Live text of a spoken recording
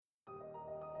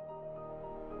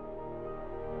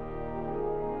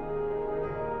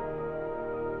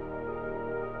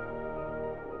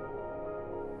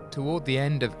Toward the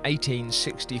end of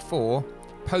 1864,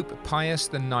 Pope Pius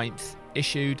IX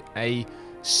issued a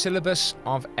syllabus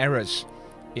of errors,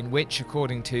 in which,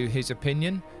 according to his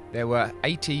opinion, there were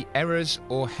 80 errors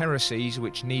or heresies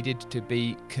which needed to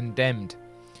be condemned.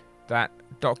 That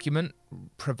document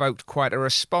provoked quite a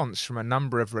response from a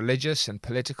number of religious and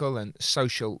political and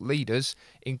social leaders,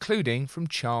 including from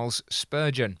Charles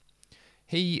Spurgeon.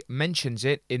 He mentions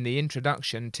it in the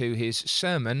introduction to his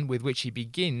sermon with which he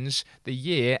begins the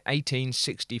year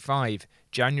 1865.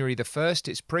 January the 1st,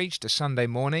 it's preached a Sunday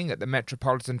morning at the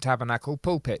Metropolitan Tabernacle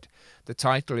pulpit. The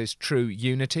title is True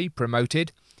Unity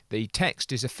Promoted. The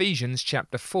text is Ephesians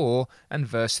chapter 4 and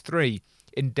verse 3,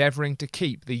 endeavouring to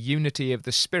keep the unity of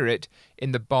the Spirit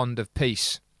in the bond of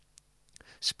peace.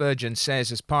 Spurgeon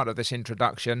says as part of this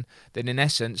introduction that in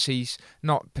essence he's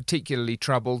not particularly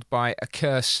troubled by a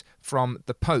curse from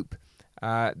the Pope.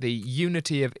 The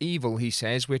unity of evil, he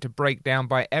says, we're to break down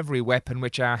by every weapon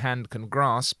which our hand can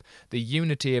grasp. The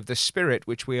unity of the Spirit,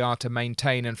 which we are to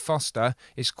maintain and foster,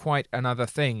 is quite another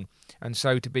thing. And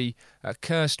so to be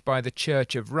cursed by the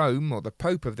Church of Rome, or the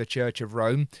Pope of the Church of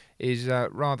Rome, is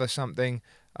rather something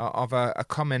of a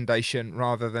commendation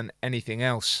rather than anything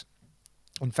else.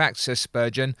 In fact, says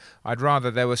Spurgeon, I'd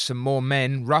rather there were some more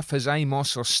men, rough as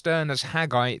Amos or stern as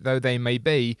Haggai though they may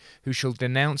be, who shall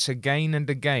denounce again and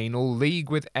again all league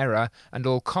with error and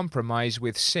all compromise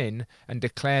with sin, and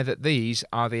declare that these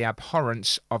are the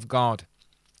abhorrence of God.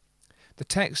 The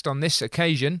text on this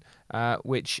occasion,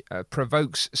 which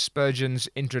provokes Spurgeon's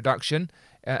introduction,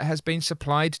 has been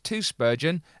supplied to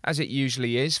Spurgeon, as it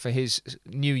usually is for his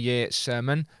New Year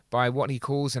sermon, by what he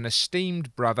calls an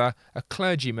esteemed brother, a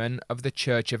clergyman of the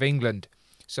Church of England.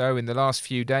 So in the last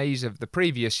few days of the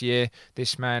previous year,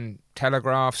 this man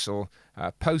telegraphs or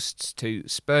posts to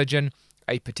Spurgeon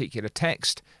a particular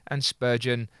text, and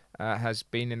Spurgeon has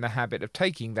been in the habit of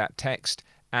taking that text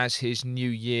as his New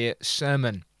Year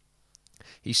sermon.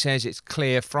 He says it's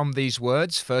clear from these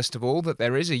words, first of all, that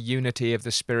there is a unity of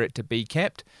the Spirit to be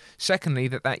kept. Secondly,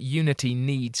 that unity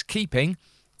needs keeping.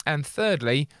 And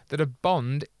thirdly, that a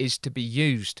bond is to be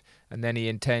used. And then he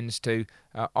intends to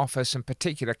offer some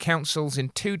particular counsels in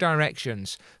two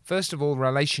directions. First of all,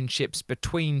 relationships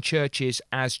between churches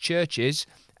as churches,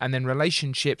 and then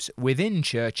relationships within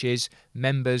churches,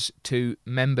 members to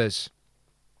members.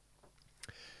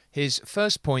 His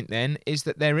first point, then, is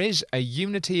that there is a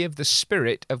unity of the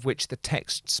Spirit of which the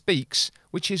text speaks,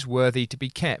 which is worthy to be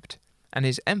kept. And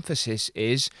his emphasis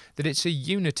is that it's a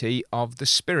unity of the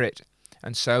Spirit.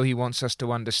 And so he wants us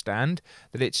to understand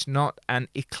that it's not an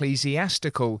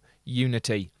ecclesiastical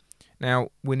unity. Now,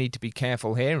 we need to be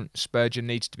careful here, and Spurgeon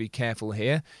needs to be careful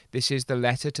here. This is the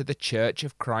letter to the Church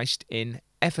of Christ in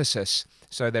Ephesus.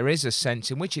 So there is a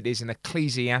sense in which it is an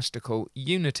ecclesiastical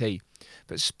unity.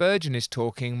 But Spurgeon is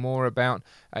talking more about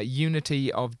a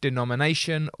unity of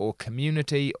denomination or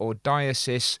community or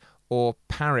diocese or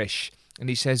parish. And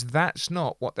he says that's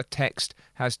not what the text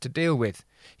has to deal with.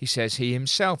 He says he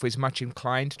himself is much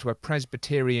inclined to a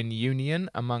Presbyterian union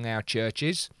among our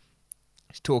churches.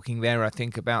 He's talking there, I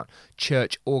think, about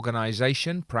church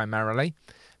organisation primarily,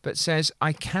 but says,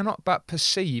 I cannot but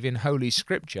perceive in Holy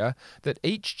Scripture that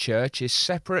each church is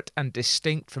separate and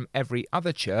distinct from every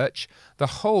other church, the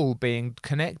whole being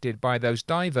connected by those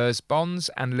diverse bonds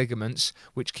and ligaments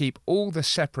which keep all the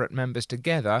separate members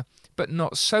together, but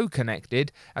not so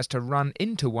connected as to run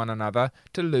into one another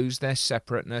to lose their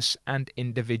separateness and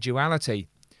individuality.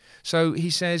 So he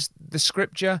says the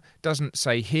Scripture doesn't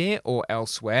say here or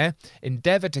elsewhere,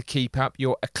 endeavour to keep up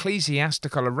your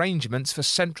ecclesiastical arrangements for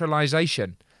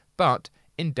centralisation, but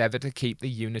endeavour to keep the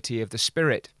unity of the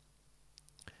Spirit.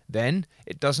 Then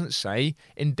it doesn't say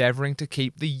endeavouring to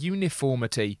keep the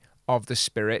uniformity of the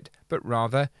Spirit, but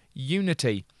rather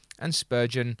unity. And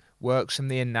Spurgeon works from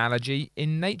the analogy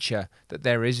in nature, that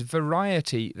there is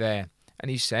variety there. And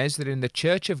he says that in the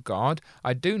Church of God,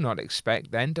 I do not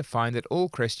expect then to find that all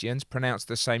Christians pronounce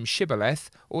the same shibboleth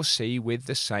or see with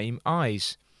the same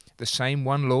eyes. The same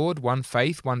one Lord, one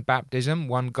faith, one baptism,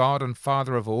 one God and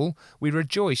Father of all, we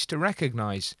rejoice to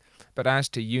recognize. But as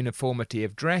to uniformity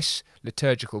of dress,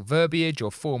 liturgical verbiage,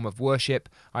 or form of worship,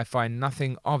 I find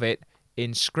nothing of it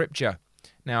in Scripture.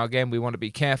 Now again, we want to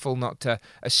be careful not to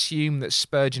assume that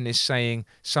Spurgeon is saying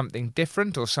something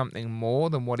different or something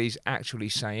more than what he's actually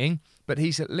saying, but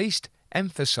he's at least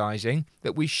emphasizing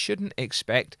that we shouldn't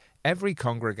expect every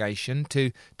congregation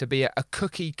to be a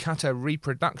cookie-cutter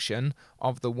reproduction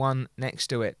of the one next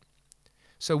to it.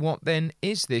 So what then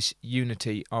is this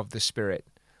unity of the Spirit?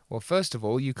 Well, first of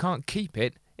all, you can't keep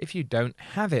it if you don't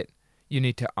have it. you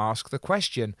need to ask the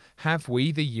question, have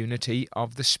we the unity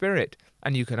of the Spirit?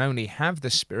 And you can only have the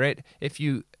Spirit if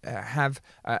you have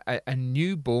a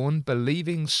newborn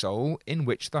believing soul in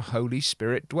which the Holy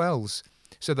Spirit dwells.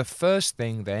 So the first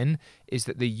thing then is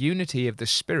that the unity of the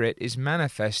Spirit is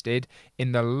manifested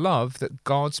in the love that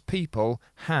God's people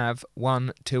have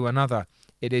one to another.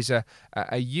 It is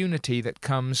a unity that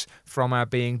comes from our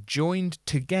being joined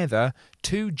together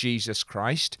to Jesus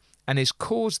Christ and is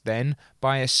caused then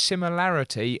by a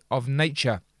similarity of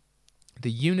nature.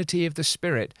 The unity of the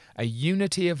Spirit, a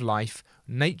unity of life,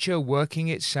 nature working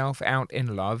itself out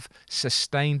in love,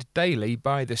 sustained daily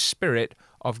by the Spirit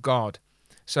of God.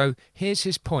 So here's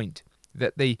his point,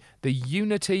 that the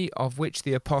unity of which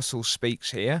the apostle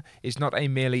speaks here is not a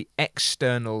merely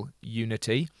external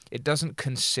unity. It doesn't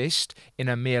consist in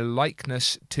a mere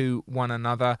likeness to one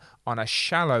another on a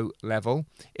shallow level.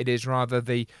 It is rather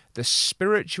the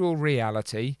spiritual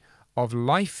reality of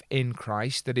life in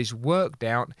Christ that is worked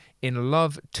out in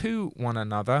love to one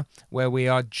another, where we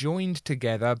are joined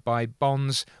together by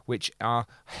bonds which are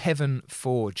heaven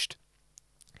forged.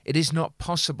 It is not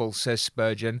possible, says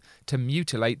Spurgeon, to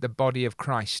mutilate the body of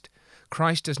Christ.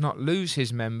 Christ does not lose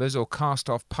his members or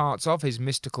cast off parts of his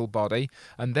mystical body,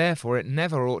 and therefore it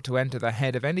never ought to enter the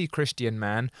head of any Christian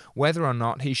man, whether or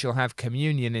not he shall have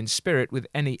communion in spirit with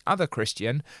any other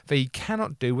Christian, for he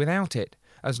cannot do without it.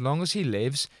 As long as he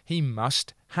lives, he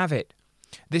must have it.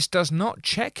 This does not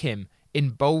check him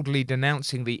in boldly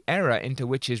denouncing the error into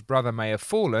which his brother may have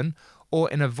fallen, or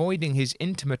in avoiding his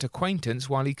intimate acquaintance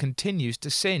while he continues to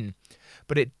sin.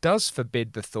 But it does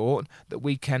forbid the thought that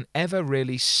we can ever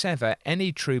really sever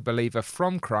any true believer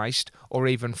from Christ, or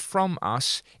even from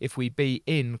us, if we be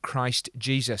in Christ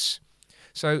Jesus.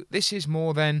 So this is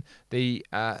more than the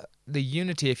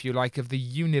unity, if you like, of the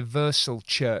universal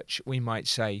church, we might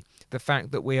say. The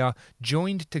fact that we are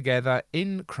joined together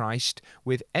in Christ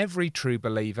with every true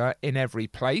believer in every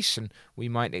place, and we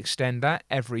might extend that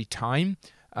every time,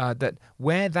 that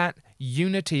where that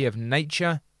unity of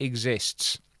nature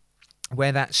exists,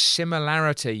 where that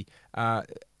similarity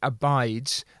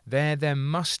abides, there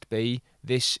must be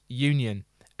this union,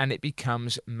 and it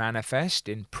becomes manifest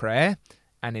in prayer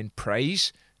and in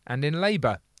praise and in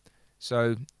labour.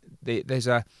 So there's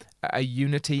a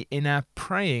unity in our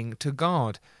praying to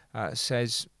God.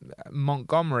 Says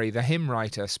Montgomery, the hymn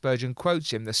writer. Spurgeon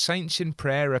quotes him, "The saints in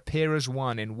prayer appear as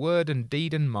one in word and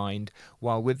deed and mind,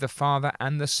 while with the Father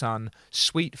and the Son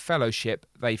sweet fellowship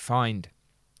they find."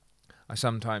 I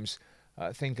sometimes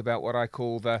think about what I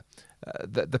call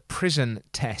the prison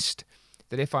test,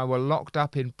 that if I were locked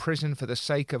up in prison for the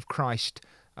sake of Christ,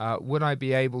 would I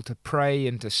be able to pray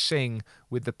and to sing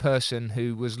with the person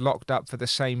who was locked up for the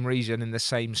same reason in the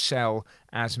same cell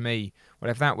as me? Well,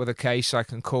 if that were the case, I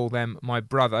can call them my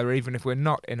brother, even if we're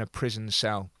not in a prison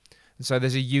cell. And so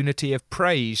there's a unity of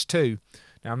praise too.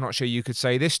 Now, I'm not sure you could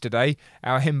say this today.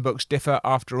 Our hymn books differ,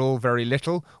 after all, very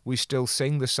little. We still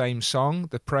sing the same song,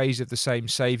 the praise of the same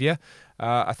Saviour.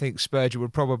 I think Spurgeon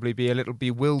would probably be a little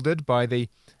bewildered by the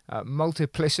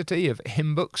multiplicity of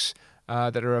hymn books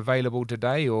that are available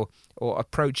today, or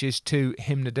approaches to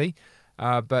hymnody,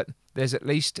 but there's at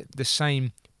least the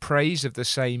same praise of the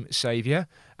same Saviour,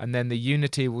 and then the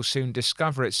unity will soon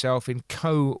discover itself in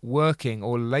co-working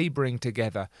or labouring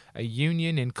together, a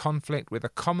union in conflict with a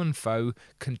common foe,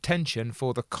 contention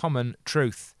for the common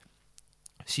truth.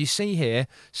 So you see here,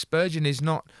 Spurgeon is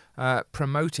not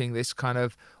promoting this kind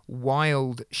of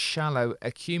wild, shallow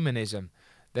ecumenism.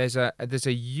 There's a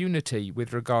unity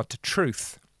with regard to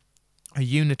truth, a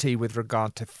unity with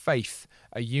regard to faith,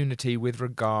 a unity with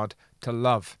regard to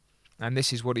love. And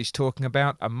this is what he's talking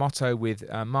about, a motto with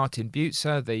Martin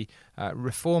Butzer, the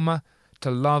reformer, to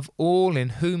love all in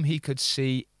whom he could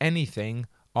see anything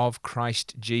of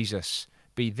Christ Jesus.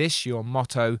 Be this your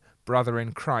motto, brother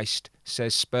in Christ,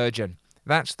 says Spurgeon.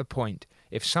 That's the point.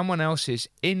 If someone else is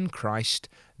in Christ,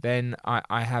 then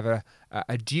I have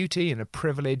a duty and a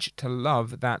privilege to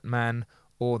love that man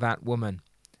or that woman.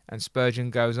 And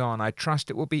Spurgeon goes on, I trust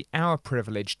it will be our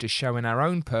privilege to show in our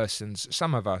own persons,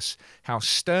 some of us, how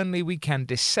sternly we can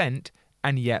dissent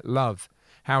and yet love,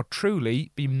 how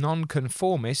truly be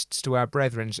nonconformists to our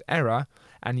brethren's error,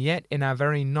 and yet in our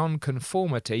very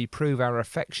nonconformity prove our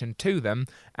affection to them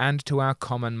and to our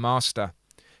common master.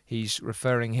 He's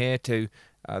referring here to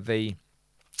the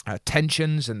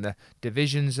tensions and the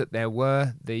divisions that there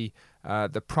were, the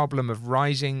problem of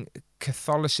rising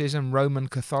Catholicism, Roman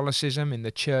Catholicism in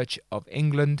the Church of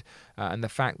England, and the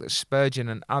fact that Spurgeon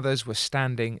and others were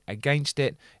standing against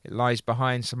it. It lies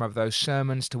behind some of those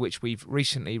sermons to which we've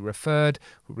recently referred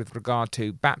with regard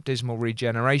to baptismal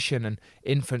regeneration and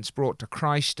infants brought to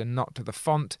Christ and not to the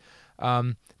font.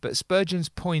 But Spurgeon's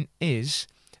point is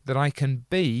that I can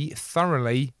be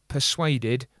thoroughly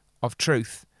persuaded of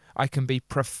truth. I can be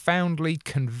profoundly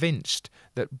convinced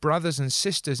that brothers and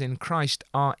sisters in Christ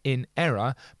are in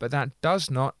error, but that does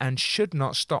not and should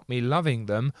not stop me loving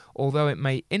them, although it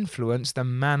may influence the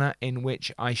manner in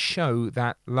which I show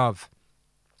that love.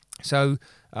 So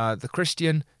the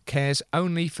Christian cares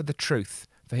only for the truth,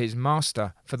 for his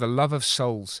master, for the love of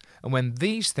souls, and when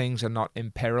these things are not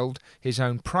imperiled, his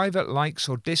own private likes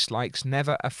or dislikes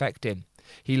never affect him.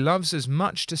 He loves as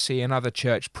much to see another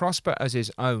church prosper as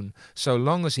his own, so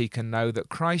long as he can know that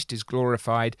Christ is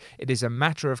glorified. It is a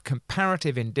matter of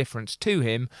comparative indifference to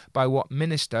him by what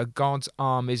minister God's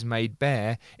arm is made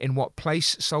bare, in what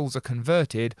place souls are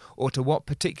converted, or to what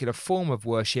particular form of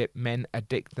worship men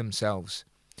addict themselves.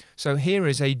 So here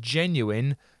is a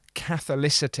genuine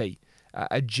Catholicity,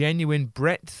 a genuine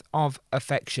breadth of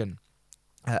affection,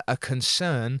 a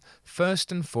concern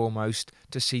first and foremost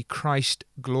to see Christ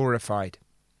glorified.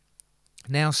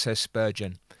 Now, says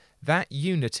Spurgeon, that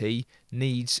unity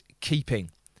needs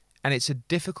keeping, and it's a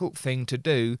difficult thing to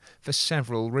do for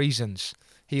several reasons.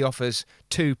 He offers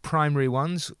two primary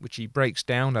ones, which he breaks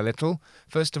down a little.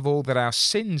 First of all, that our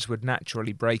sins would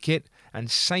naturally break it, and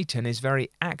Satan is very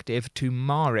active to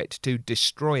mar it, to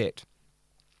destroy it.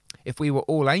 If we were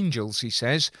all angels, he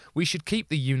says, we should keep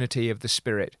the unity of the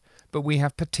Spirit. But we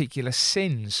have particular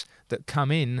sins that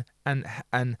come in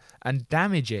and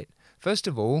damage it. First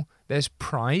of all, there's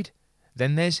pride,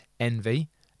 then there's envy,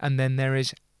 and then there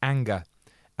is anger.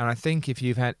 And I think if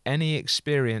you've had any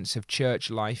experience of church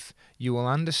life, you will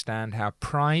understand how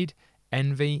pride,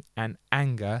 envy, and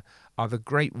anger are the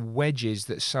great wedges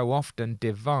that so often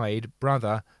divide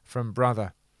brother from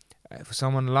brother. If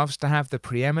someone loves to have the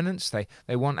preeminence, they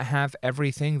want to have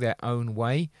everything their own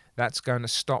way, that's going to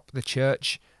stop the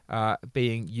church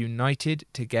being united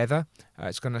together.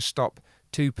 It's going to stop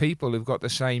two people who've got the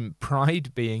same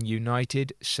pride being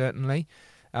united, certainly.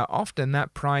 Often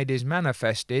that pride is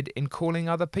manifested in calling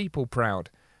other people proud.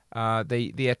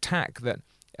 The attack that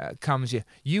comes,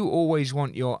 you always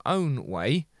want your own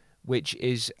way, which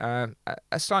is a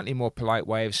slightly more polite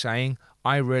way of saying,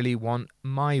 I really want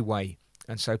my way.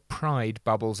 And so pride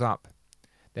bubbles up.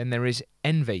 Then there is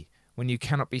envy, when you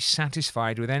cannot be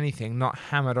satisfied with anything not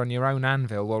hammered on your own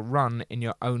anvil or run in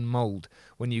your own mould,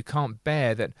 when you can't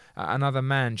bear that another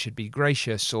man should be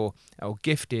gracious or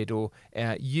gifted or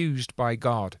used by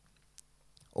God.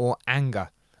 Or anger,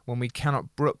 when we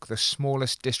cannot brook the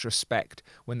smallest disrespect,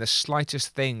 when the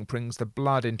slightest thing brings the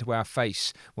blood into our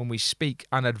face, when we speak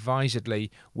unadvisedly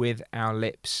with our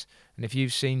lips. And if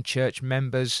you've seen church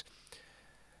members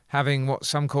having what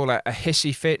some call a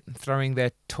hissy fit, throwing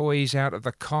their toys out of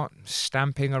the cot,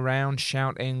 stamping around,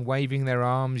 shouting, waving their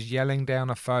arms, yelling down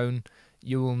a phone,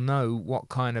 you will know what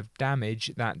kind of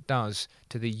damage that does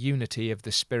to the unity of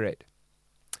the Spirit.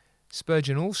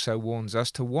 Spurgeon also warns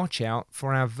us to watch out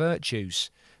for our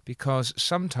virtues, because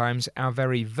sometimes our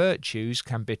very virtues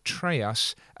can betray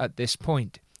us at this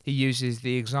point. He uses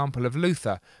the example of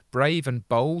Luther, brave and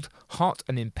bold, hot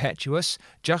and impetuous,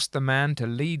 just the man to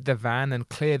lead the van and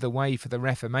clear the way for the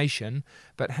Reformation,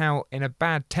 but how in a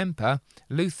bad temper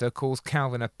Luther calls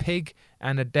Calvin a pig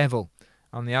and a devil.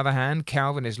 On the other hand,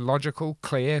 Calvin is logical,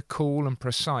 clear, cool and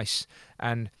precise,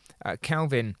 and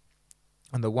Calvin,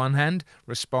 on the one hand,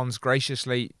 responds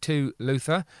graciously to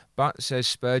Luther, but, says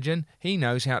Spurgeon, he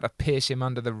knows how to pierce him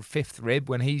under the fifth rib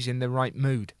when he's in the right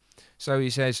mood. So he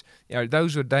says,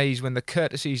 those were days when the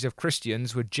courtesies of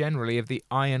Christians were generally of the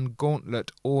iron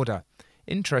gauntlet order.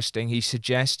 Interesting, he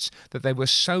suggests, that they were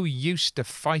so used to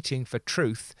fighting for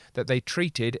truth that they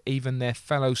treated even their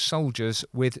fellow soldiers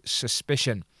with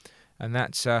suspicion. And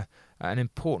that's an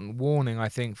important warning, I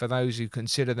think, for those who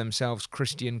consider themselves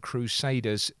Christian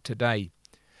crusaders today.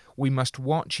 We must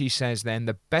watch, he says then,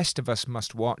 the best of us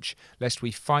must watch, lest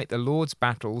we fight the Lord's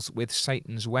battles with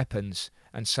Satan's weapons,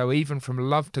 and so even from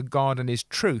love to God and his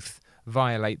truth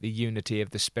violate the unity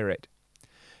of the Spirit.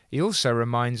 He also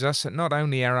reminds us that not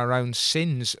only are our own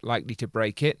sins likely to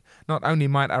break it, not only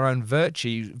might our own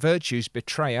virtues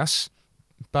betray us,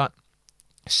 but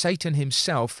Satan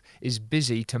himself is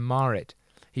busy to mar it.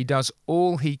 He does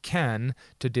all he can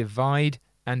to divide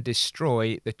and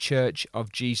destroy the Church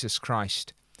of Jesus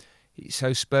Christ.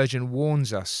 So Spurgeon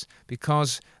warns us,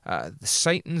 because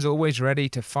Satan's always ready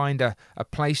to find a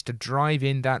place to drive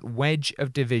in that wedge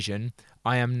of division.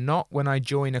 I am not, when I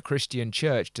join a Christian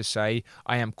church, to say,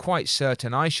 I am quite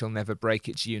certain I shall never break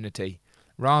its unity.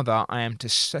 Rather, I am to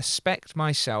suspect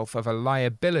myself of a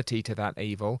liability to that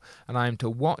evil, and I am to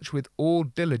watch with all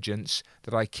diligence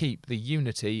that I keep the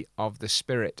unity of the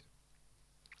Spirit.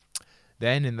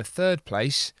 Then, in the third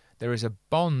place, there is a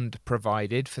bond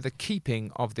provided for the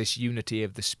keeping of this unity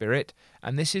of the Spirit,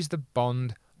 and this is the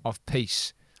bond of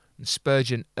peace. And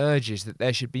Spurgeon urges that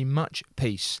there should be much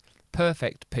peace,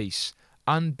 perfect peace,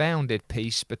 unbounded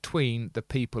peace between the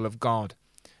people of God.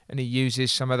 And he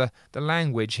uses some of the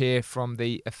language here from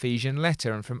the Ephesian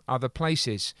letter and from other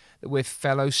places, that we're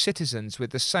fellow citizens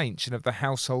with the saints and of the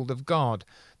household of God,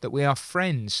 that we are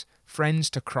friends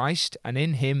to Christ, and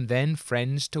in him then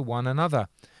friends to one another.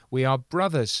 We are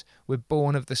brothers, we're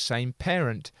born of the same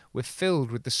parent, we're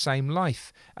filled with the same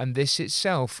life, and this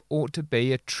itself ought to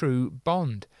be a true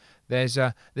bond. There's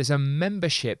a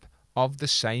membership of the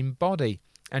same body,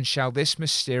 and shall this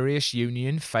mysterious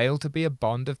union fail to be a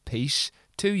bond of peace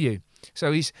to you?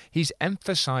 So he's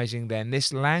emphasizing then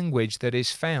this language that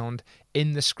is found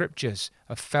in the Scriptures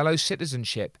of fellow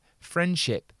citizenship,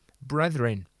 friendship,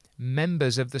 brethren,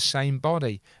 members of the same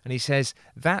body. And he says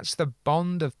that's the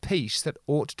bond of peace that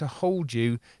ought to hold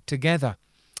you together.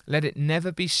 Let it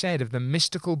never be said of the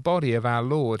mystical body of our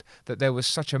Lord that there was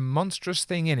such a monstrous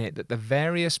thing in it that the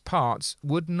various parts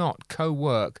would not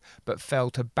co-work, but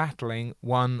fell to battling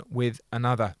one with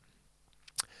another.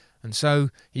 And so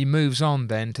he moves on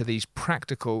then to these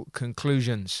practical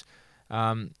conclusions.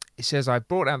 He says, I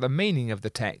brought out the meaning of the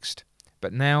text,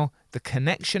 but now the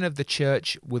connection of the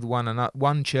church with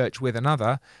one church with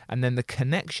another, and then the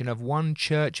connection of one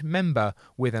church member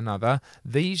with another,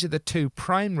 these are the two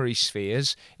primary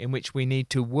spheres in which we need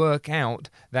to work out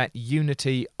that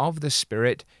unity of the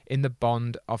Spirit in the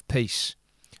bond of peace.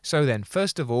 So then,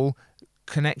 first of all,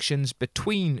 connections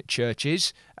between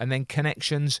churches, and then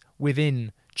connections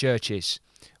within churches.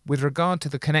 With regard to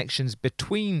the connections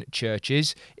between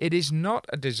churches, it is not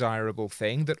a desirable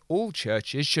thing that all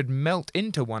churches should melt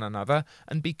into one another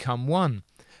and become one.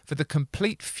 For the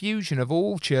complete fusion of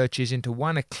all churches into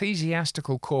one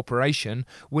ecclesiastical corporation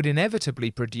would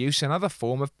inevitably produce another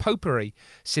form of popery,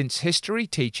 since history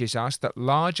teaches us that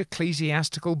large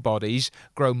ecclesiastical bodies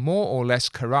grow more or less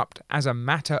corrupt as a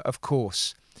matter of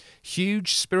course.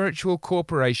 Huge spiritual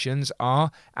corporations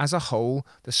are, as a whole,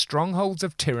 the strongholds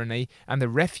of tyranny and the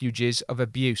refuges of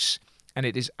abuse, and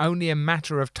it is only a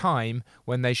matter of time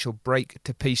when they shall break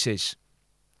to pieces.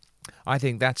 I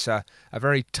think that's a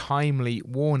very timely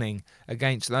warning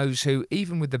against those who,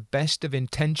 even with the best of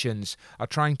intentions, are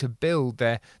trying to build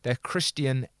their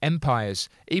Christian empires,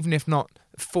 even if not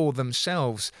for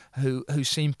themselves, who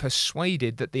seem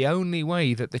persuaded that the only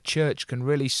way that the church can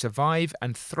really survive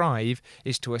and thrive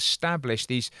is to establish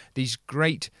these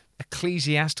great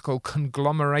ecclesiastical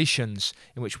conglomerations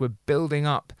in which we're building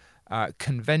up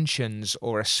conventions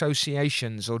or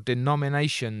associations or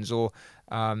denominations or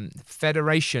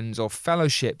federations or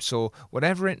fellowships or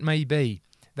whatever it may be.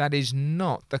 That is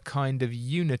not the kind of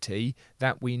unity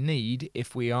that we need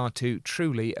if we are to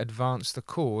truly advance the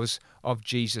cause of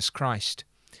Jesus Christ.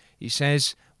 He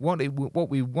says what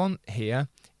we want here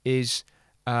is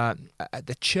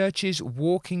the churches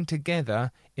walking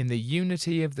together in the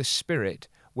unity of the Spirit,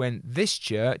 when this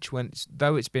church,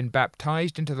 though it's been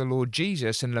baptized into the Lord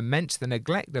Jesus and laments the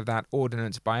neglect of that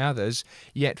ordinance by others,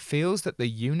 yet feels that the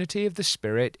unity of the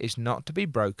Spirit is not to be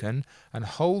broken, and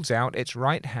holds out its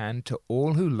right hand to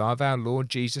all who love our Lord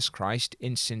Jesus Christ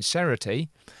in sincerity,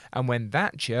 and when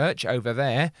that church over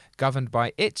there, governed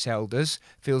by its elders,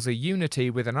 feels a unity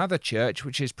with another church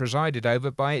which is presided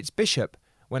over by its bishop,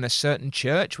 when a certain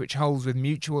church which holds with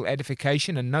mutual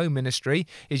edification and no ministry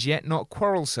is yet not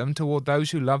quarrelsome toward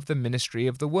those who love the ministry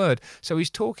of the word. So he's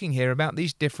talking here about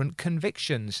these different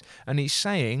convictions, and he's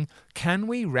saying, can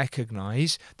we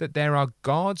recognize that there are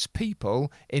God's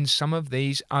people in some of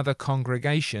these other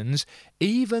congregations,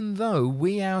 even though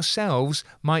we ourselves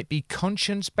might be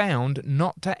conscience bound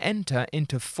not to enter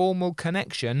into formal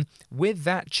connection with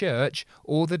that church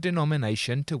or the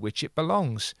denomination to which it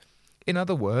belongs? In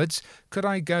other words, could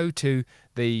I go to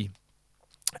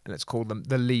let's call them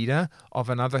the leader of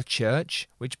another church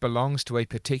which belongs to a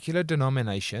particular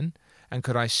denomination, and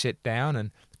could I sit down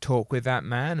and talk with that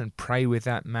man and pray with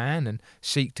that man and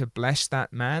seek to bless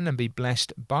that man and be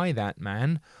blessed by that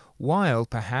man, while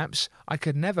perhaps I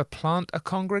could never plant a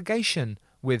congregation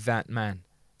with that man?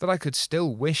 That I could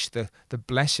still wish the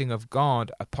blessing of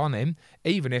God upon him,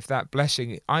 even if that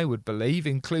blessing, I would believe,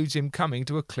 includes him coming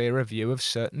to a clearer view of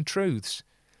certain truths.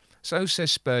 So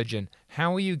says Spurgeon,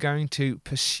 how are you going to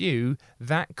pursue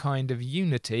that kind of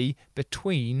unity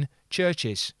between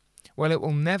churches? Well, it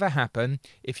will never happen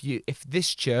if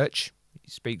this church, he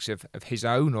speaks of his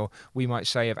own, or we might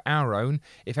say of our own,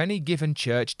 if any given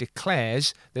church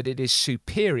declares that it is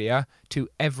superior to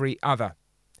every other.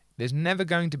 There's never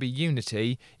going to be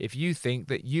unity if you think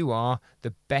that you are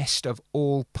the best of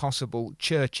all possible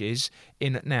churches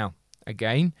in it. Now,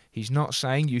 again, he's not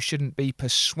saying you shouldn't be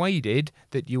persuaded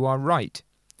that you are right.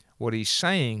 What he's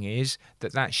saying is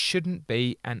that shouldn't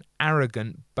be an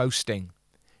arrogant boasting.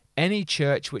 Any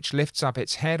church which lifts up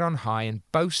its head on high and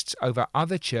boasts over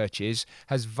other churches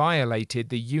has violated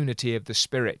the unity of the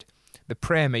Spirit. The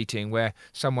prayer meeting where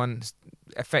someone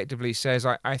effectively says,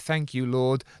 I thank you,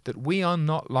 Lord, that we are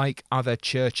not like other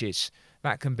churches.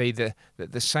 That can be the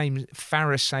same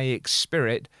Pharisaic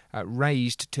spirit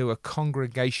raised to a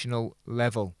congregational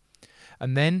level.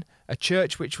 And then a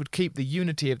church which would keep the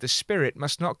unity of the Spirit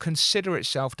must not consider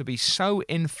itself to be so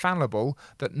infallible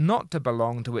that not to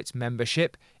belong to its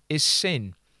membership is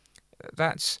sin.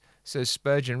 That's, says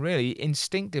Spurgeon, really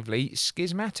instinctively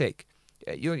schismatic.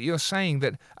 You're saying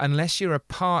that unless you're a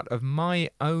part of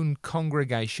my own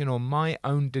congregation or my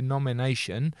own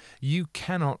denomination, you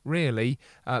cannot really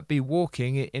be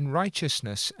walking in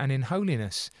righteousness and in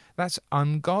holiness. That's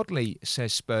ungodly,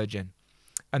 says Spurgeon.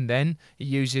 And then he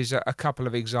uses a couple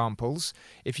of examples.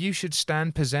 If you should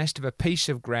stand possessed of a piece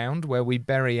of ground where we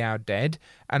bury our dead,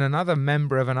 and another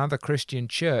member of another Christian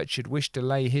church should wish to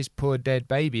lay his poor dead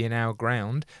baby in our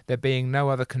ground, there being no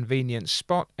other convenient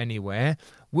spot anywhere,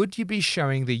 would you be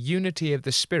showing the unity of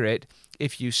the Spirit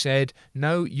if you said,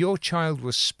 no, your child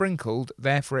was sprinkled,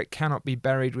 therefore it cannot be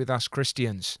buried with us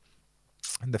Christians?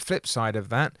 And the flip side of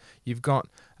that, you've got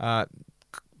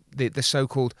the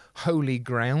so-called holy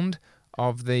ground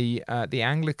of the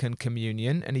Anglican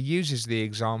Communion, and he uses the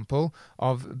example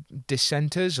of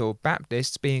dissenters or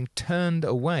Baptists being turned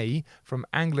away from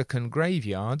Anglican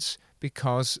graveyards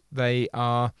because they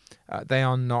are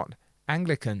not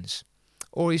Anglicans.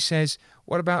 Or he says,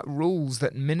 what about rules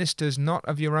that ministers not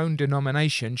of your own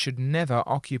denomination should never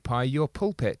occupy your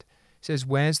pulpit? He says,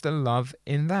 where's the love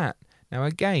in that? Now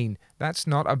again, that's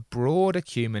not a broad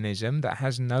ecumenism that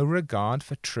has no regard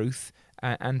for truth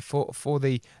and for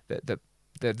the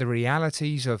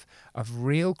realities of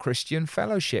real Christian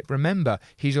fellowship. Remember,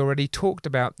 he's already talked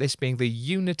about this being the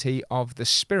unity of the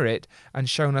Spirit and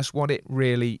shown us what it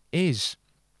really is.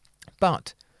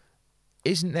 But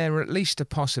isn't there at least a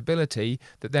possibility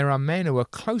that there are men who are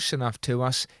close enough to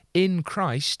us in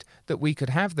Christ that we could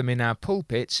have them in our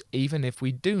pulpits even if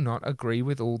we do not agree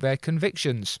with all their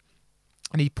convictions?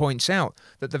 And he points out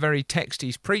that the very text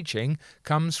he's preaching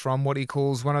comes from what he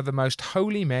calls one of the most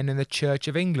holy men in the Church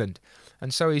of England.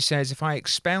 And so he says, if I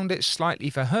expound it slightly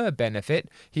for her benefit,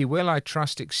 he will, I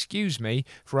trust, excuse me,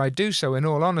 for I do so in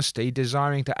all honesty,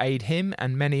 desiring to aid him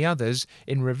and many others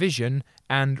in revision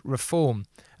and reform.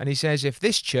 And he says, if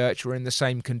this church were in the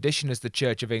same condition as the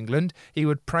Church of England, he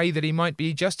would pray that he might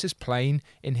be just as plain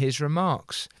in his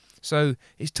remarks. So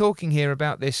he's talking here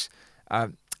about this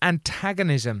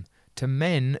antagonism to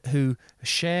men who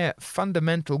share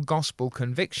fundamental gospel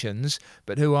convictions,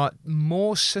 but who are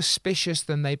more suspicious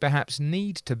than they perhaps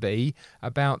need to be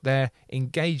about their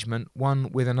engagement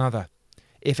one with another.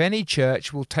 If any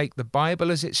church will take the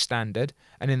Bible as its standard,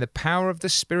 and in the power of the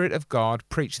Spirit of God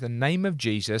preach the name of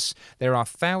Jesus, there are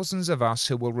thousands of us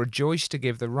who will rejoice to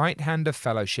give the right hand of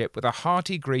fellowship with a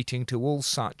hearty greeting to all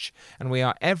such, and we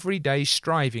are every day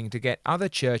striving to get other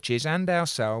churches and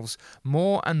ourselves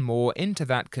more and more into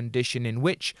that condition in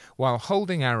which, while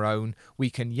holding our own, we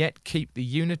can yet keep the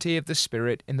unity of the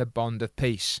Spirit in the bond of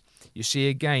peace. You see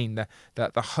again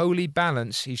the holy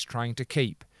balance he's trying to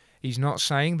keep. He's not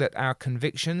saying that our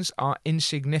convictions are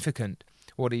insignificant.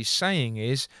 What he's saying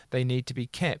is they need to be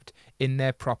kept in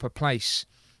their proper place.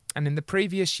 And in the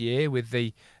previous year, with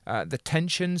the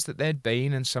tensions that there'd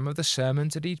been and some of the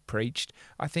sermons that he'd preached,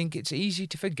 I think it's easy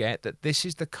to forget that this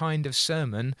is the kind of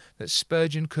sermon that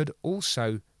Spurgeon could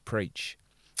also preach.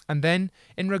 And then,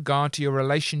 in regard to your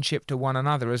relationship to one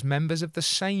another as members of the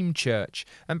same church,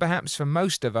 and perhaps for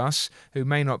most of us who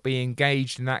may not be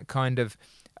engaged in that kind of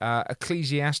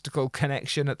ecclesiastical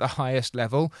connection at the highest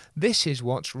level, this is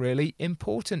what's really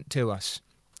important to us.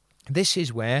 This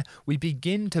is where we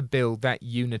begin to build that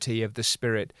unity of the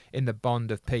Spirit in the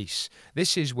bond of peace.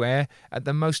 This is where, at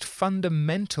the most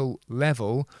fundamental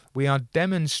level, we are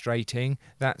demonstrating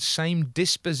that same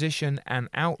disposition and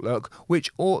outlook, which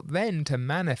ought then to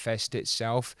manifest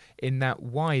itself in that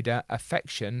wider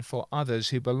affection for others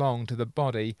who belong to the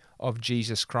body of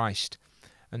Jesus Christ.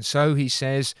 And so he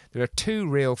says there are two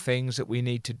real things that we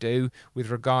need to do with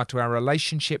regard to our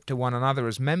relationship to one another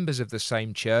as members of the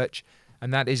same church,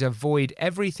 and that is avoid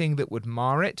everything that would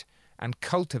mar it and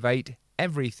cultivate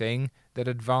everything that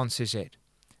advances it.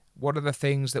 What are the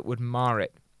things that would mar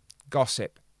it?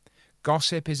 Gossip.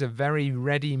 Gossip is a very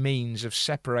ready means of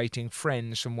separating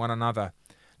friends from one another.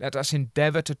 Let us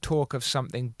endeavour to talk of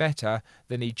something better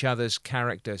than each other's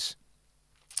characters.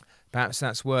 Perhaps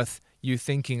that's worth you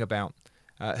thinking about.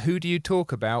 Who do you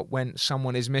talk about when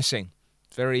someone is missing?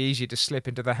 It's very easy to slip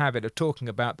into the habit of talking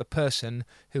about the person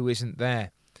who isn't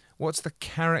there. What's the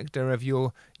character of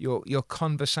your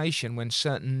conversation when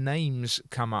certain names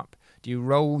come up? Do you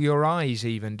roll your eyes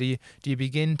even? Do you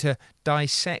begin to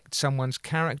dissect someone's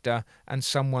character and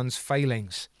someone's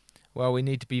failings? Well, we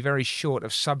need to be very short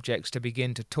of subjects to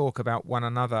begin to talk about one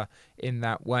another in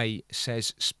that way,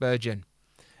 says Spurgeon.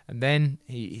 And then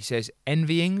he says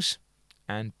envyings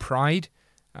and pride.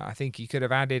 I think he could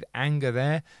have added anger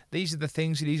there. These are the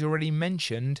things that he's already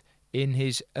mentioned in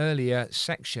his earlier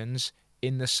sections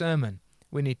in the sermon.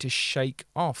 We need to shake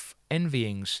off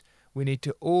envyings. We need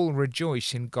to all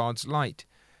rejoice in God's light.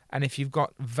 And if you've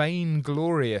got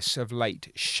vainglorious of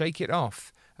late, shake it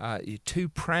off. You're too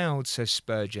proud, says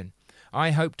Spurgeon.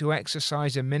 I hope to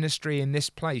exercise a ministry in this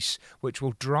place which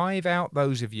will drive out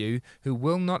those of you who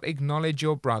will not acknowledge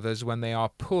your brothers when they are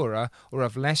poorer or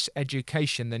of less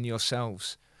education than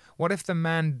yourselves. What if the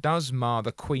man does mar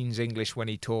the Queen's English when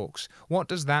he talks? What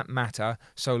does that matter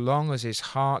so long as his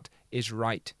heart is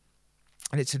right?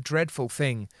 And it's a dreadful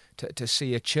thing to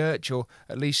see a church, or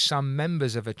at least some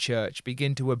members of a church,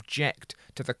 begin to object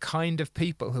to the kind of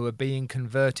people who are being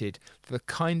converted, to the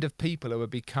kind of people who are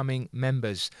becoming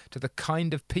members, to the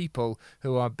kind of people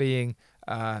who are being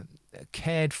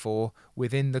cared for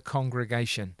within the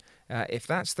congregation. If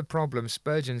that's the problem,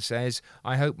 Spurgeon says,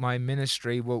 I hope my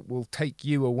ministry will take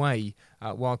you away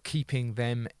while keeping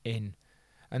them in.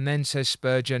 And then says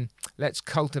Spurgeon, let's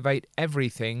cultivate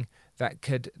everything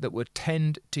that would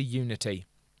tend to unity.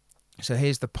 So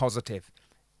here's the positive.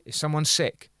 Is someone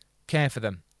sick? Care for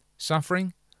them.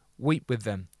 Suffering? Weep with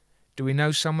them. Do we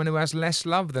know someone who has less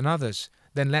love than others?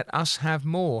 Then let us have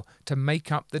more to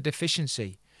make up the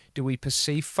deficiency. Do we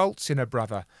perceive faults in a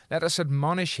brother? Let us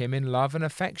admonish him in love and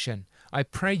affection. I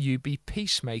pray you, be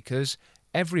peacemakers,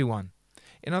 everyone.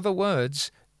 In other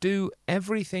words, do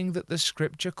everything that the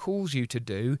Scripture calls you to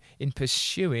do in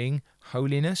pursuing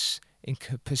holiness, in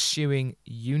pursuing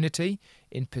unity,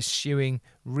 in pursuing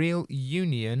real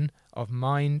union of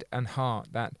mind and heart,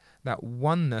 that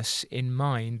oneness in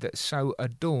mind that so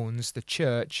adorns the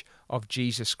church of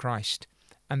Jesus Christ.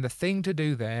 And the thing to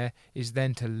do there is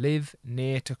then to live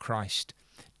near to Christ.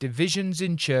 Divisions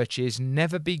in churches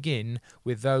never begin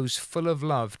with those full of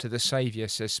love to the Saviour,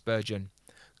 says Spurgeon.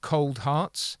 Cold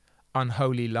hearts,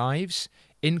 unholy lives,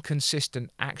 inconsistent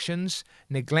actions,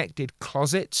 neglected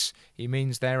closets, he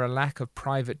means there a lack of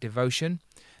private devotion.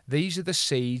 These are the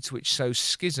seeds which sow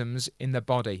schisms in the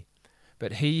body.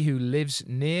 But he who lives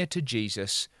near to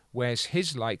Jesus, wears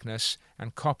his likeness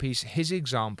and copies his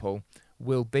example,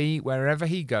 will be, wherever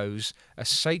he goes, a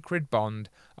sacred bond,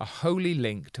 a holy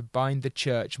link to bind the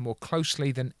church more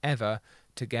closely than ever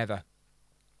together.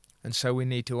 And so we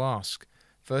need to ask,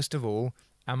 first of all,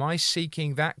 am I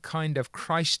seeking that kind of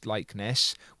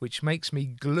Christ-likeness which makes me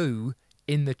glue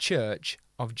in the church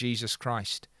of Jesus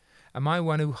Christ? Am I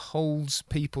one who holds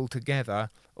people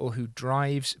together or who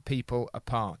drives people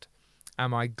apart?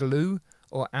 Am I glue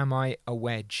or am I a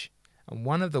wedge? And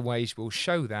one of the ways we'll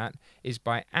show that is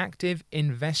by active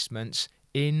investments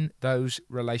in those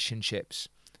relationships.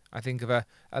 I think of a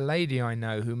lady I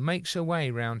know who makes her way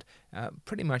around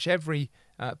pretty much every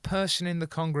person in the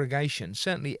congregation,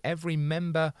 certainly every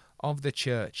member of the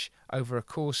church, over a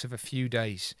course of a few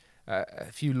days,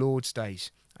 a few Lord's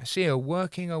days. I see her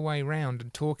working her way round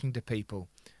and talking to people.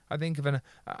 I think of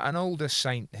an older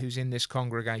saint who's in this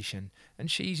congregation, and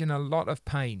she's in a lot of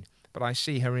pain, but I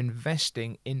see her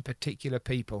investing in particular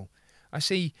people. I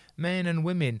see men and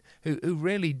women who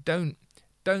really don't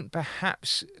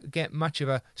perhaps get much of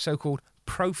a so-called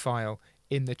profile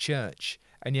in the church,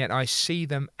 and yet I see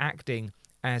them acting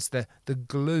as the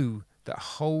glue that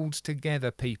holds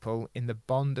together people in the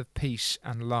bond of peace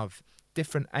and love.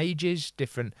 Different ages,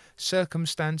 different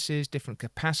circumstances, different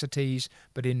capacities,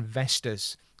 but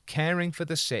investors, caring for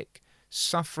the sick,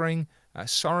 suffering,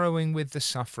 sorrowing with the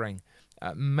suffering,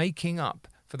 making up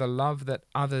for the love that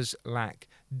others lack,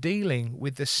 dealing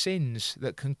with the sins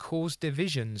that can cause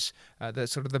divisions, the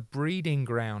sort of the breeding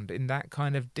ground in that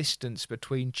kind of distance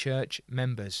between church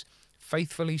members,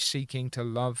 faithfully seeking to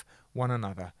love one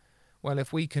another. Well,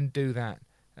 if we can do that,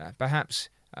 perhaps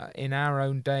in our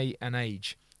own day and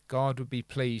age, God would be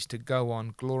pleased to go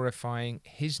on glorifying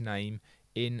his name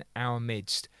in our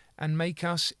midst and make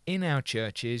us in our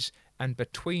churches and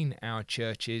between our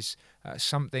churches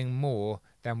something more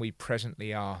than we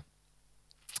presently are.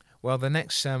 Well, the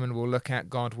next sermon we'll look at,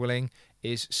 God willing,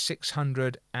 is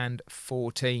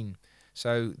 614.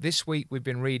 So this week we've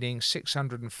been reading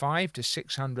 605 to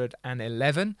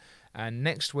 611, and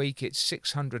next week it's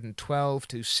 612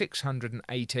 to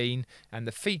 618, and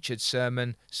the featured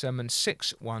sermon, Sermon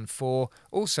 614,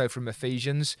 also from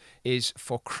Ephesians, is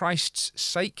For Christ's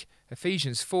Sake,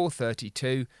 Ephesians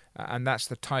 4:32, and that's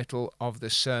the title of the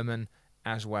sermon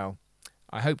as well.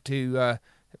 I hope to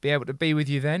be able to be with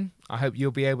you then. I hope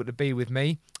you'll be able to be with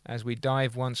me as we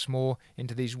dive once more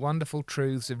into these wonderful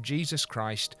truths of Jesus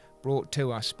Christ brought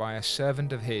to us by a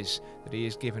servant of his that he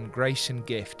has given grace and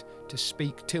gift to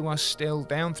speak to us still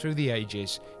down through the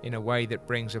ages in a way that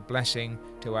brings a blessing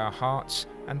to our hearts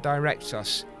and directs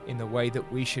us in the way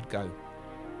that we should go.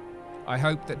 I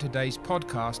hope that today's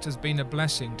podcast has been a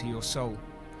blessing to your soul.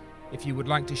 If you would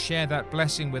like to share that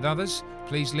blessing with others,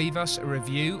 please leave us a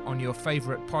review on your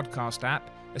favourite podcast app,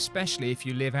 especially if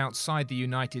you live outside the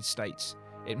United States.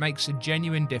 It makes a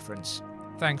genuine difference.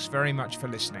 Thanks very much for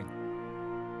listening.